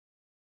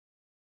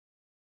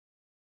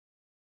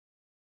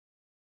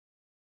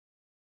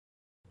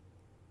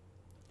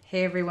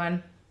Hey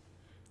everyone,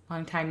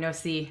 long time no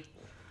see,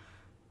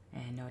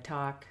 and no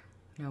talk,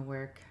 no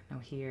work, no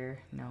here,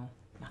 no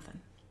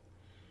nothing.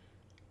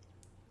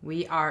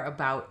 We are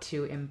about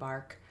to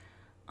embark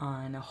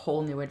on a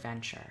whole new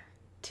adventure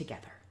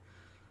together.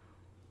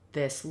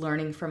 This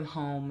learning from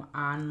home,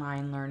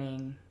 online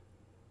learning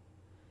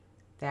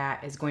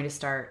that is going to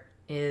start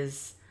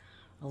is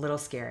a little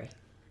scary.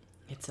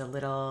 It's a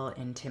little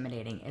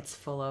intimidating. It's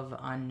full of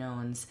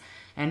unknowns.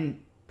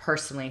 And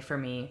personally, for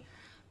me,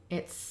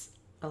 it's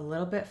a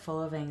little bit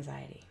full of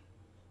anxiety.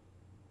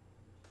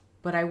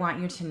 But I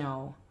want you to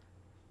know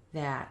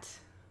that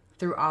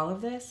through all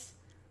of this,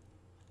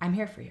 I'm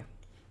here for you.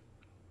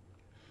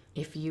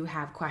 If you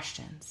have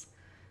questions,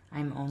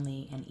 I'm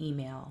only an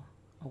email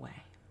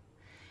away.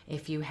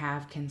 If you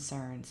have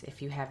concerns,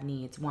 if you have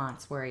needs,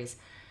 wants, worries,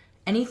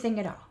 anything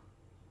at all,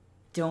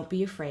 don't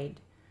be afraid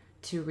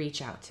to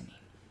reach out to me.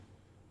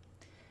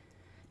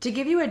 To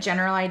give you a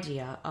general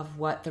idea of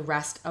what the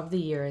rest of the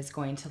year is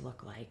going to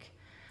look like,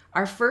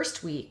 our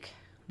first week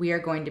we are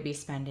going to be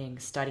spending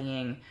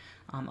studying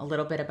a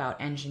little bit about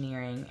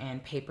engineering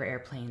and paper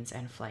airplanes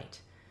and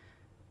flight.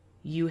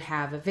 You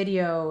have a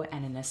video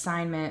and an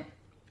assignment,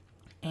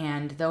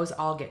 and those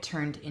all get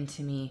turned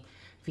into me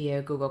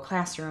via Google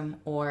Classroom,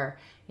 or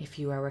if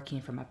you are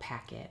working from a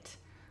packet,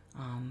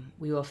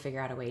 we will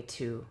figure out a way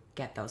to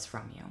get those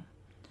from you.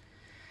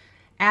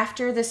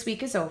 After this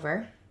week is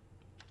over,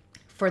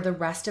 for the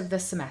rest of the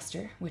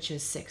semester, which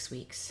is 6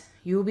 weeks,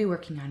 you will be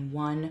working on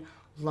one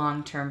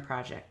long-term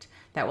project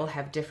that will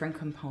have different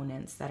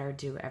components that are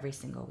due every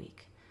single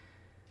week.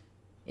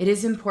 It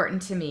is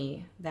important to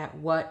me that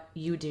what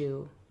you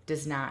do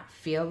does not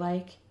feel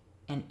like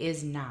and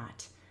is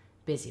not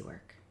busy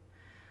work.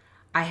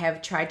 I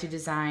have tried to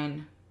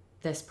design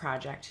this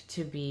project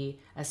to be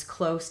as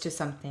close to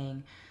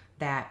something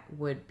that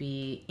would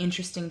be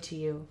interesting to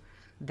you,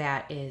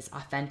 that is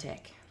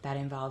authentic, that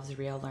involves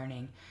real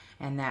learning,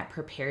 and that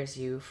prepares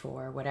you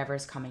for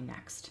whatever's coming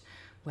next,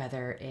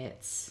 whether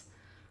it's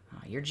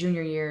your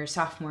junior year,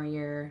 sophomore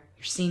year,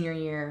 your senior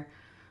year,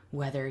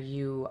 whether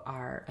you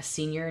are a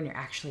senior and you're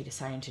actually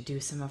deciding to do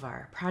some of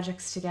our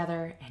projects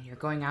together and you're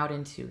going out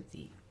into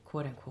the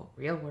quote-unquote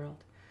real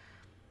world.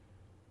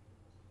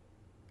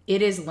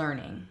 It is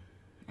learning,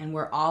 and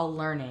we're all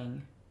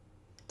learning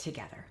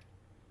together.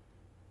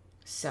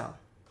 So,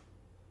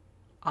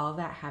 all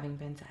that having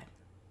been said,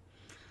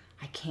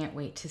 I can't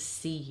wait to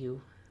see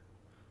you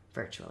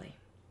virtually.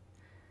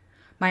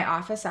 My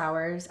office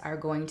hours are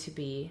going to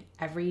be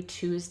every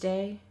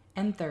Tuesday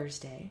and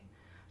Thursday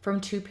from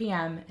 2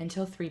 p.m.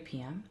 until 3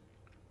 p.m.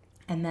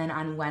 and then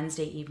on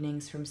Wednesday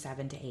evenings from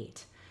 7 to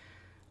 8.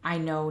 I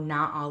know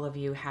not all of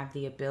you have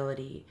the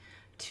ability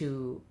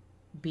to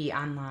be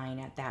online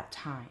at that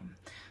time.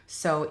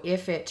 So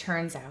if it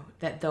turns out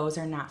that those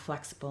are not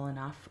flexible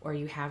enough or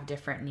you have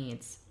different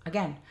needs,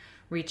 again,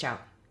 reach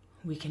out.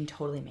 We can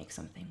totally make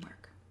something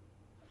work.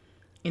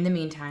 In the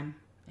meantime,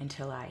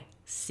 until I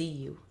see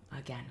you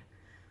again,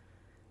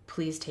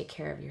 please take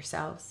care of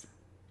yourselves,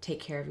 take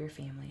care of your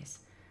families,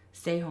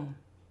 stay home,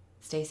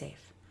 stay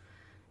safe,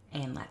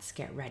 and let's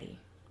get ready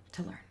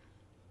to learn.